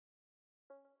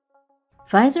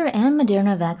Pfizer and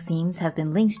Moderna vaccines have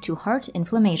been linked to heart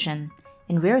inflammation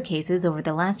in rare cases over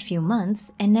the last few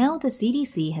months, and now the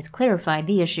CDC has clarified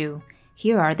the issue.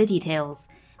 Here are the details.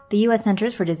 The U.S.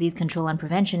 Centers for Disease Control and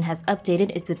Prevention has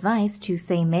updated its advice to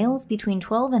say males between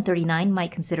 12 and 39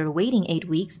 might consider waiting 8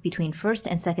 weeks between first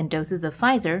and second doses of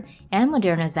Pfizer and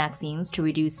Moderna's vaccines to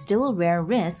reduce still rare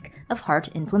risk of heart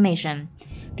inflammation.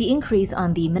 The increase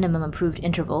on the minimum approved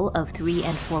interval of 3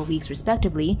 and 4 weeks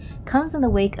respectively comes in the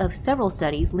wake of several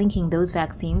studies linking those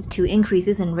vaccines to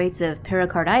increases in rates of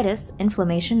pericarditis,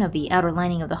 inflammation of the outer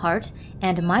lining of the heart,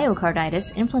 and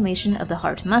myocarditis, inflammation of the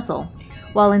heart muscle.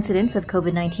 While incidents of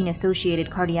COVID-19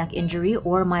 associated cardiac injury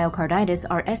or myocarditis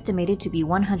are estimated to be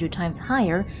 100 times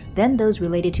higher than those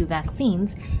related to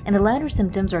vaccines, and the latter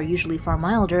symptoms are usually far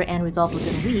milder and resolve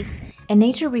within weeks, a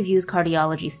Nature Reviews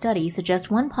Cardiology study suggests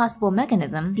one possible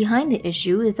mechanism behind the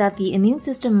issue is that the immune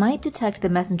system might detect the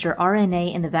messenger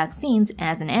RNA in the vaccines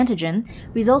as an antigen,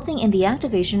 resulting in the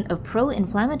activation of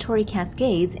pro-inflammatory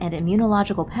cascades and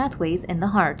immunological pathways in the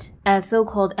heart. As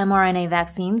so-called mRNA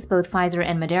vaccines, both Pfizer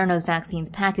and Moderna's vaccines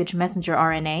package messenger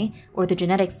RNA, or the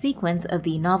genetic sequence of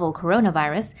the novel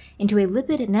coronavirus, into a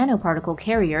lipid nanoparticle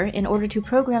carrier in order to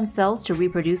program cells to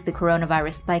reproduce the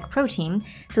coronavirus spike protein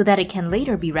so that it can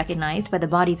later be recognized by the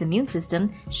body's immune system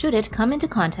should it come into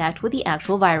contact with the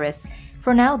actual virus.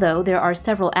 For now, though, there are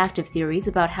several active theories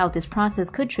about how this process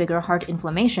could trigger heart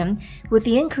inflammation, with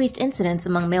the increased incidence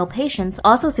among male patients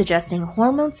also suggesting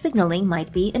hormone signaling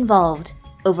might be involved.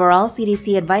 Overall,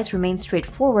 CDC advice remains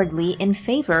straightforwardly in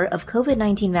favor of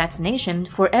COVID-19 vaccination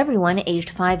for everyone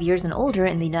aged 5 years and older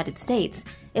in the United States.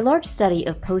 A large study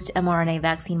of post-mRNA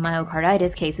vaccine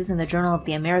myocarditis cases in the Journal of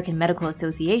the American Medical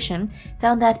Association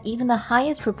found that even the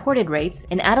highest reported rates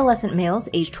in adolescent males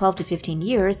aged 12 to 15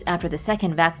 years after the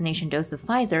second vaccination dose of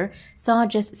Pfizer saw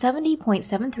just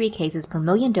 70.73 cases per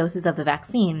million doses of the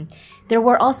vaccine. There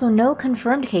were also no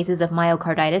confirmed cases of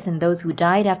myocarditis in those who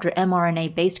died after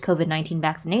mRNA-based COVID-19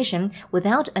 vaccination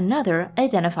without another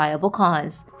identifiable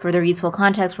cause. Further useful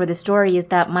context for this story is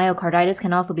that myocarditis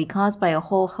can also be caused by a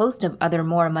whole host of other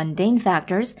more mundane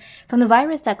factors, from the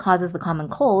virus that causes the common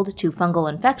cold to fungal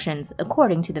infections,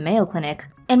 according to the Mayo Clinic.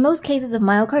 And most cases of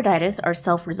myocarditis are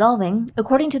self-resolving,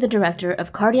 according to the director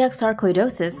of cardiac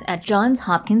sarcoidosis at Johns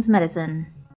Hopkins Medicine.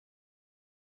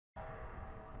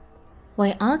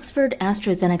 Why Oxford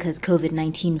AstraZeneca's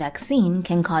COVID-19 vaccine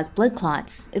can cause blood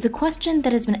clots is a question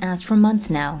that has been asked for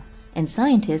months now, and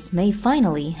scientists may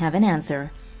finally have an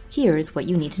answer. Here's what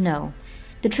you need to know.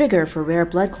 The trigger for rare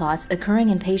blood clots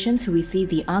occurring in patients who receive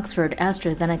the Oxford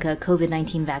AstraZeneca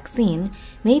COVID-19 vaccine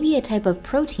may be a type of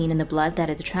protein in the blood that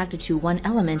is attracted to one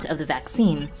element of the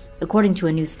vaccine, according to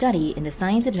a new study in the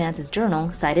Science Advances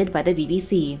journal cited by the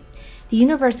BBC. The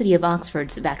University of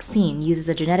Oxford's vaccine uses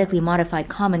a genetically modified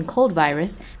common cold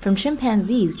virus from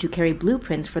chimpanzees to carry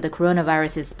blueprints for the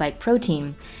coronavirus's spike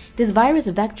protein. This virus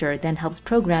vector then helps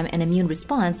program an immune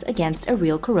response against a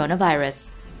real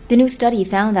coronavirus. The new study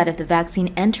found that if the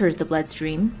vaccine enters the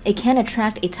bloodstream, it can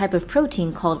attract a type of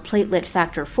protein called platelet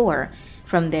factor 4.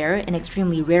 From there, in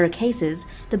extremely rare cases,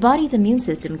 the body's immune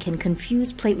system can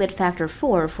confuse platelet factor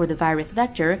 4 for the virus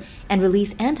vector and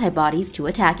release antibodies to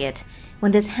attack it.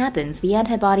 When this happens, the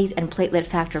antibodies and platelet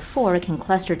factor 4 can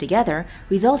cluster together,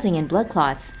 resulting in blood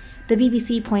clots. The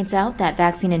BBC points out that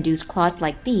vaccine-induced clots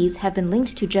like these have been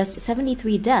linked to just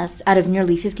 73 deaths out of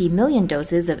nearly 50 million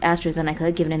doses of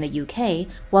AstraZeneca given in the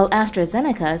UK, while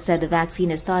AstraZeneca said the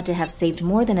vaccine is thought to have saved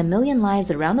more than 1 million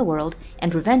lives around the world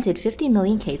and prevented 50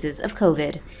 million cases of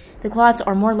COVID. The clots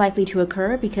are more likely to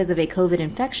occur because of a COVID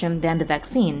infection than the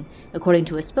vaccine, according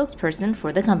to a spokesperson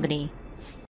for the company.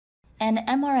 An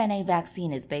mRNA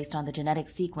vaccine is based on the genetic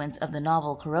sequence of the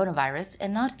novel coronavirus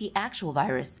and not the actual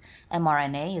virus.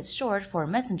 mRNA is short for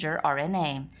messenger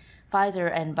RNA.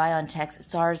 Pfizer and BioNTech's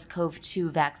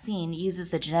SARS-CoV-2 vaccine uses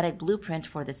the genetic blueprint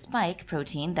for the spike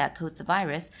protein that codes the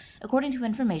virus, according to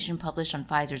information published on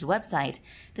Pfizer's website.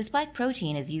 The spike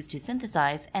protein is used to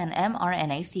synthesize an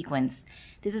mRNA sequence.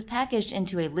 This is packaged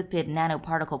into a lipid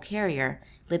nanoparticle carrier.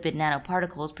 Lipid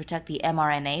nanoparticles protect the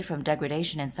mRNA from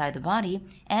degradation inside the body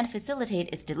and facilitate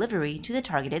its delivery to the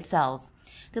targeted cells.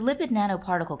 The lipid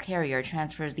nanoparticle carrier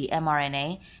transfers the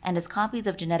mRNA and its copies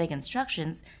of genetic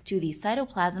instructions to the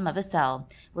cytoplasm of a cell,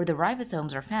 where the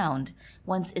ribosomes are found.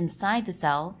 Once inside the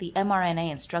cell, the mRNA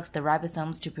instructs the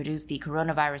ribosomes to produce the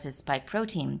coronavirus's spike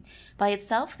protein. By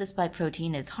itself, the spike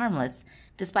protein is harmless.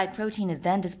 The spike protein is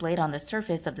then displayed on the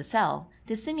surface of the cell.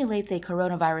 This simulates a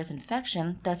coronavirus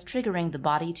infection, thus triggering the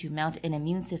body to mount an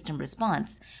immune system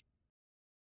response.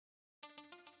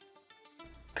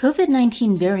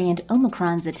 COVID-19 variant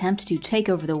Omicron's attempt to take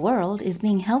over the world is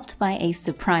being helped by a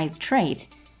surprise trait.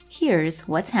 Here's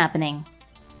what's happening.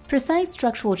 Precise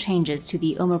structural changes to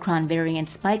the Omicron variant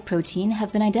spike protein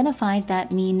have been identified that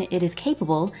mean it is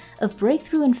capable of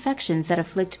breakthrough infections that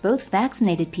afflict both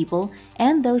vaccinated people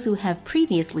and those who have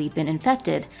previously been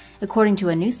infected, according to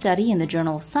a new study in the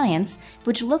journal Science,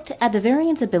 which looked at the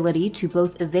variant's ability to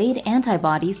both evade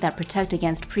antibodies that protect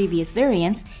against previous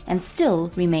variants and still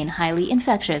remain highly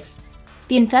infectious.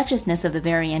 The infectiousness of the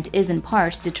variant is in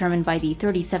part determined by the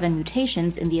 37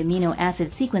 mutations in the amino acid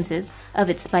sequences of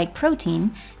its spike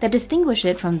protein that distinguish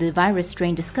it from the virus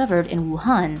strain discovered in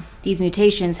Wuhan. These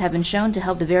mutations have been shown to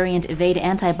help the variant evade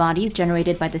antibodies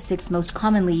generated by the 6 most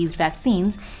commonly used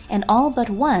vaccines and all but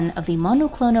one of the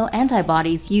monoclonal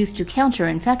antibodies used to counter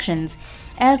infections.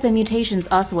 As the mutations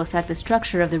also affect the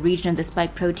structure of the region of the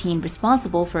spike protein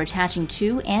responsible for attaching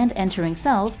to and entering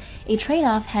cells, a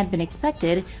trade-off had been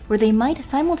expected where they might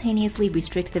simultaneously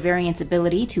restrict the variant's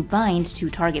ability to bind to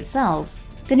target cells.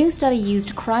 The new study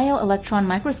used cryo-electron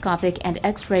microscopic and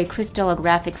X-ray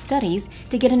crystallographic studies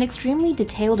to get an extremely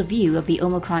detailed view of the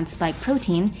Omicron spike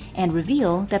protein and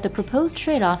reveal that the proposed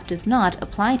trade-off does not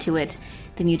apply to it.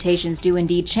 The mutations do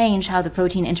indeed change how the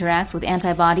protein interacts with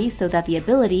antibodies so that the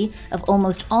ability of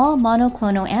almost all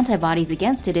monoclonal antibodies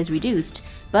against it is reduced,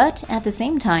 but at the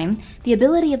same time, the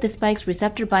ability of the spike's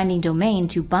receptor binding domain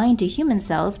to bind to human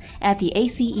cells at the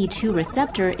ACE2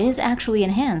 receptor is actually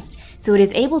enhanced, so it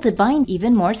is able to bind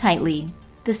even more tightly.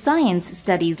 The Science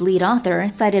study's lead author,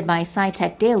 cited by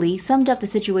SciTech Daily, summed up the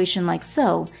situation like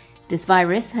so. "This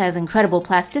virus has incredible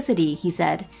plasticity," he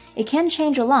said. "It can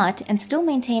change a lot and still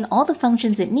maintain all the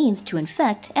functions it needs to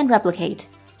infect and replicate."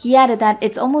 He added that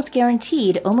it's almost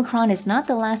guaranteed Omicron is not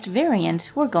the last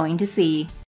variant we're going to see.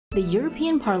 The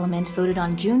European Parliament voted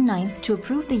on June 9th to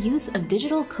approve the use of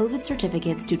digital COVID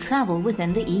certificates to travel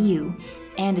within the EU,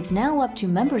 and it's now up to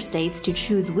member states to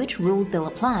choose which rules they'll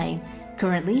apply.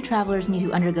 Currently, travelers need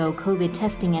to undergo COVID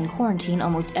testing and quarantine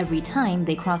almost every time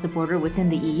they cross a border within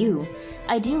the EU.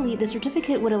 Ideally, the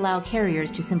certificate would allow carriers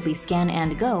to simply scan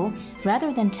and go,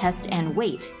 rather than test and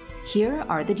wait. Here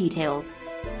are the details.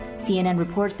 CNN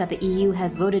reports that the EU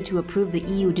has voted to approve the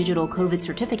EU Digital COVID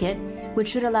Certificate, which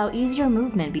should allow easier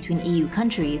movement between EU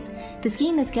countries. The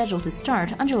scheme is scheduled to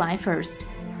start on July 1st.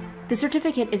 The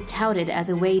certificate is touted as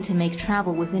a way to make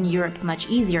travel within Europe much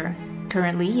easier.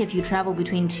 Currently, if you travel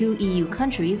between 2 EU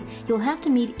countries, you'll have to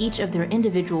meet each of their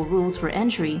individual rules for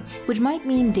entry, which might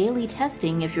mean daily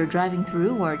testing if you're driving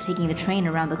through or taking the train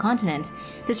around the continent.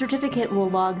 The certificate will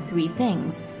log 3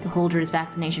 things: the holder's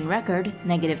vaccination record,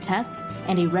 negative tests,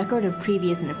 and a record of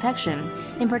previous infection.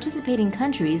 In participating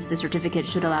countries, the certificate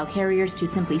should allow carriers to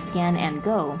simply scan and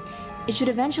go. It should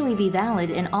eventually be valid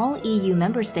in all EU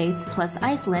member states plus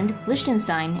Iceland,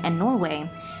 Liechtenstein, and Norway.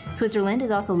 Switzerland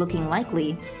is also looking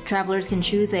likely. Travelers can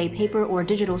choose a paper or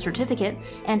digital certificate,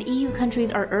 and EU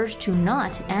countries are urged to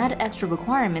not add extra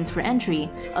requirements for entry,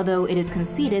 although it is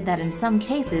conceded that in some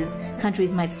cases,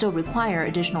 countries might still require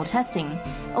additional testing.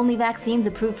 Only vaccines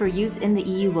approved for use in the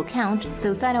EU will count,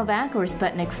 so Sinovac or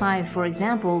Sputnik V, for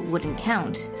example, wouldn't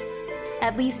count.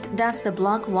 At least that's the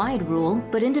bloc-wide rule,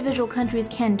 but individual countries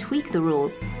can tweak the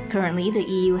rules. Currently, the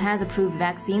EU has approved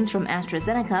vaccines from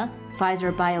AstraZeneca,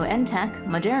 Pfizer BioNTech,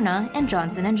 Moderna, and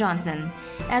Johnson & Johnson.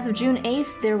 As of June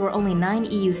 8th, there were only 9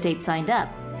 EU states signed up,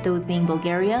 those being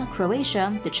Bulgaria,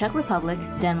 Croatia, the Czech Republic,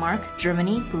 Denmark,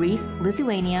 Germany, Greece,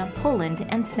 Lithuania, Poland,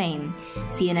 and Spain.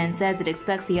 CNN says it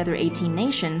expects the other 18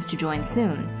 nations to join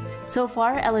soon. So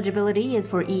far, eligibility is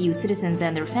for EU citizens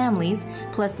and their families,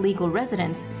 plus legal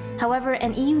residents. However,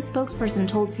 an EU spokesperson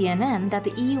told CNN that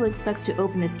the EU expects to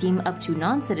open the scheme up to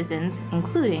non-citizens,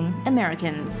 including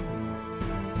Americans.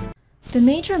 The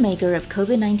major maker of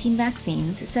COVID-19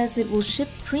 vaccines says it will ship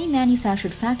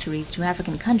pre-manufactured factories to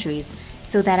African countries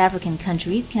so that African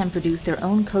countries can produce their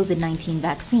own COVID-19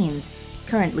 vaccines.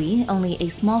 Currently, only a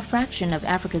small fraction of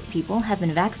Africa's people have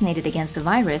been vaccinated against the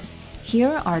virus.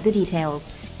 Here are the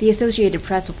details. The Associated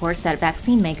Press reports that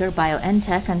vaccine maker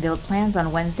BioNTech unveiled plans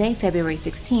on Wednesday, February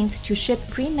 16th, to ship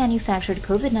pre-manufactured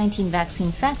COVID-19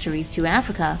 vaccine factories to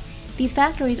Africa. These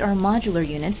factories are modular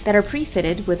units that are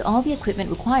pre-fitted with all the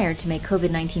equipment required to make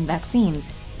COVID-19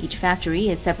 vaccines. Each factory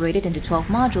is separated into 12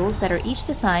 modules that are each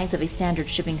the size of a standard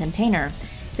shipping container.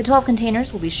 The 12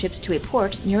 containers will be shipped to a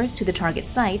port nearest to the target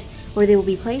site, where they will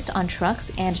be placed on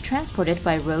trucks and transported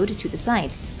by road to the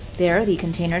site. There, the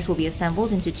containers will be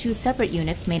assembled into 2 separate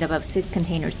units made up of 6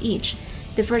 containers each.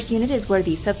 The first unit is where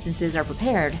the substances are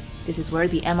prepared. This is where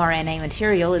the mRNA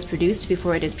material is produced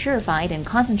before it is purified and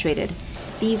concentrated.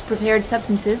 These prepared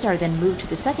substances are then moved to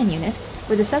the second unit,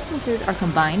 where the substances are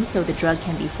combined so the drug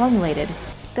can be formulated.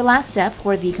 The last step,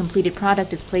 where the completed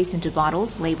product is placed into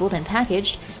bottles, labeled, and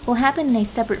packaged, will happen in a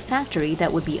separate factory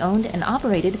that would be owned and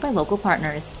operated by local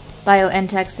partners.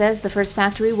 BioNTech says the first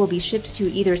factory will be shipped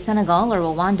to either Senegal or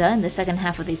Rwanda in the second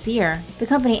half of this year. The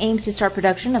company aims to start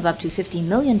production of up to 50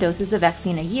 million doses of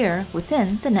vaccine a year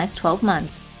within the next 12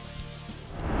 months.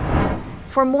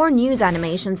 For more news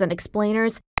animations and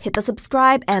explainers, hit the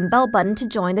subscribe and bell button to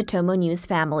join the TomoNews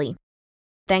family.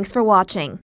 Thanks for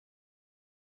watching.